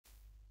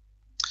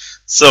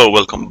So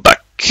welcome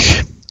back.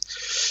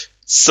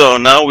 So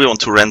now we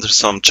want to render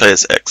some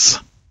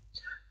JSX,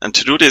 and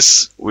to do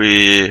this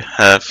we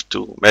have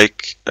to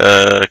make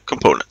a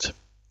component.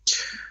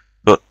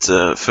 But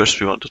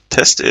first we want to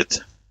test it.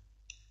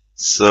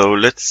 So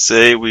let's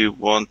say we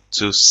want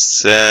to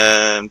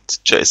send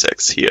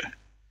JSX here.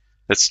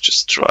 Let's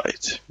just try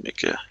it.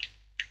 Make a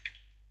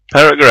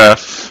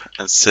paragraph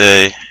and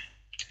say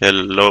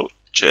hello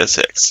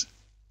JSX.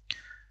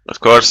 Of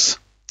course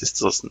this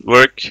doesn't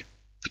work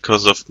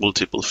because of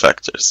multiple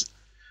factors.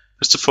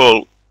 First of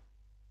all,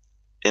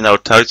 in our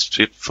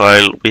TypeScript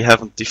file we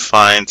haven't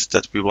defined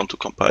that we want to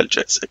compile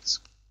JSX.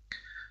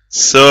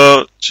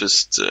 So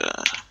just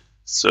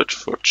search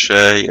for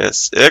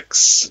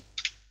JSX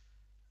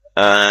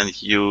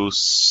and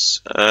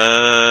use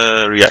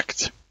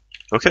React.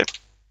 Okay,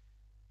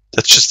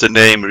 that's just the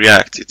name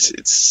React.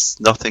 It's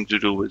nothing to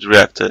do with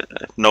React. I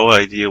have no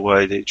idea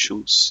why they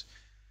choose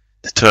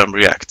the term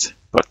React,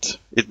 but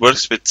it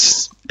works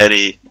with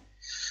any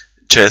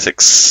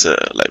JSX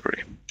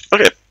library.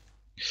 Okay,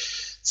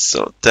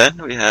 so then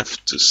we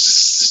have to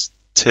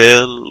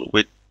tell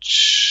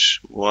which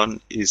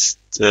one is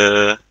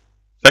the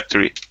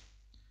factory,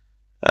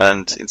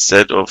 and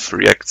instead of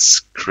React's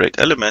create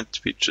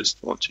element we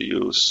just want to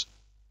use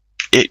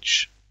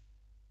H,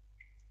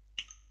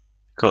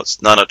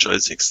 because Nano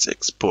JSX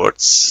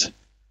exports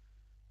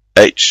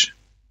H,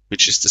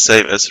 which is the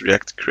same as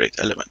React create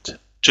element.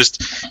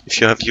 Just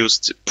if you have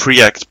used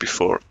Preact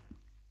before,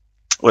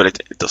 well, it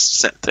does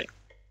the same thing.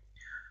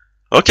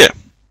 Okay,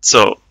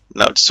 so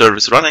now the server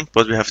is running,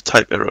 but we have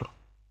type error,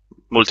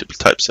 multiple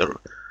types error.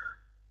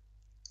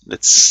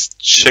 Let's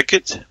check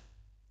it.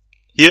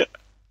 Here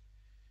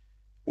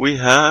we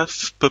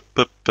have,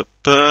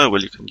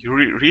 well, you can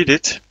read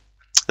it,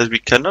 that we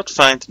cannot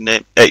find the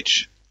name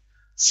H.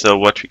 So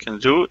what we can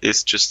do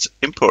is just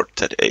import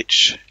that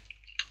H.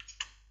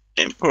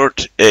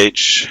 Import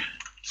H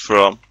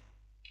from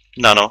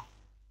Nano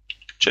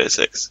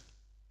JSX.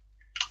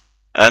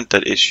 And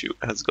that issue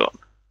has gone.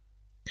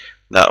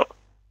 Now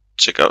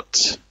check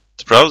out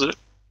the browser.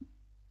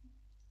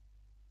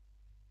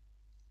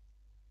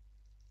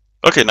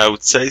 Okay, now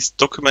it says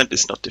document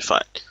is not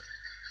defined.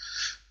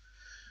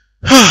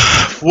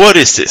 What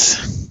is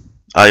this?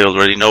 I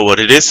already know what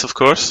it is, of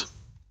course.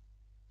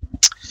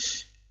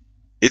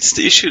 It's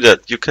the issue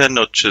that you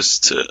cannot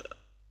just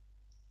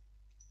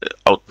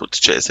output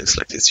JSX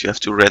like this. You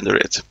have to render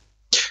it.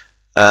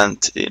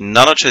 And in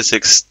Nano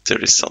JSX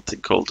there is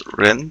something called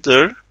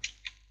render.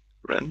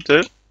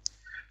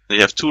 You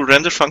have two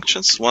render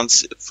functions, one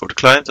for the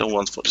client and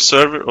one for the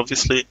server,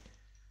 obviously.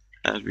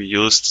 And we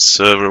use the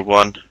server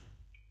one.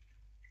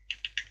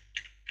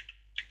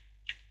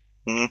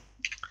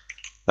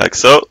 Like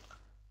so.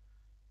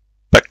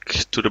 Back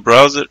to the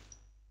browser.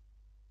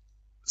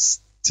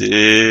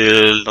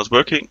 Still not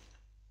working.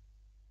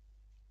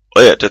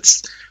 Oh yeah,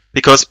 that's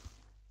because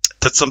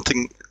that's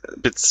something a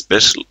bit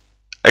special.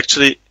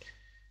 Actually,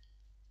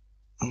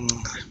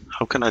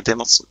 how can I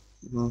demonstrate?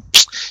 You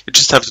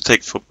just have to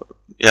take for,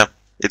 yeah,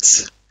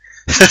 it's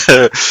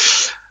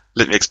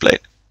let me explain.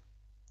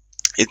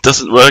 It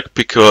doesn't work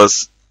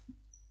because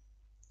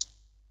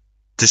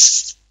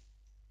this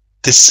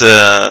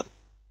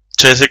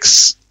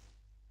JSX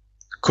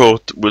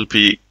code will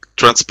be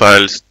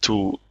transpiled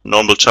to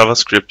normal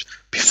JavaScript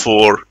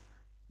before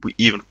we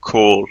even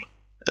call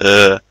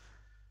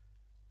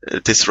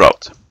this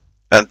route.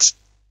 And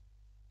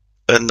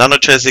Nano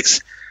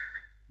JSX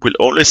will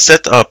only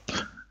set up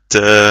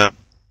the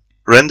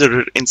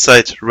renderer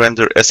inside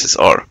render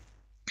SSR.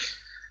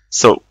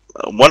 So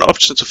one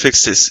option to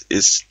fix this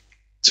is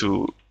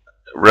to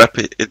wrap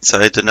it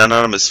inside an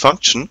anonymous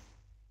function,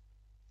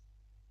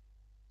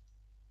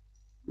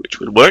 which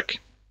will work,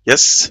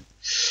 yes.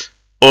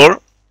 Or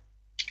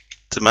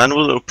the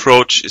manual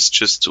approach is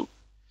just to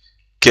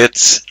get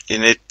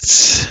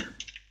init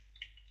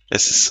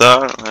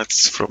SSR,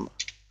 that's from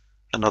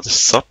another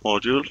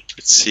submodule.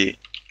 Let's see,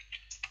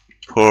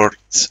 port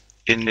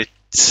init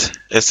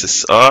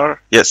SSR,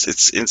 yes,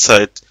 it's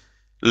inside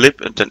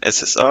lib and then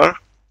SSR,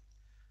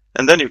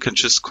 and then you can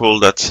just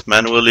call that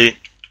manually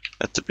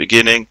at the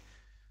beginning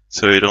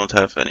so you don't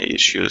have any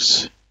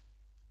issues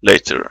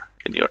later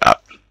in your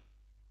app.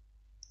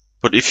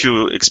 But if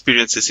you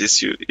experience this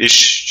issue,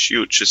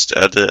 just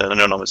add an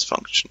anonymous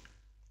function.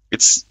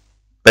 It's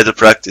better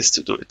practice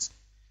to do it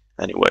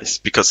anyways,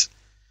 because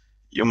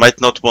you might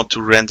not want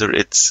to render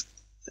it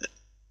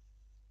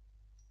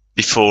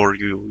before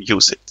you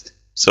use it.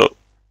 So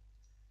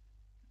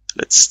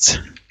let's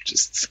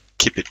just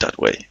keep it that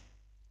way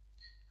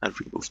and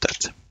remove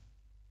that.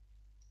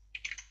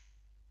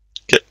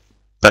 Okay,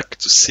 back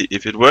to see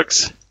if it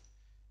works.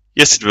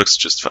 Yes, it works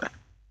just fine.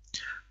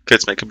 Okay,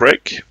 let's make a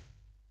break.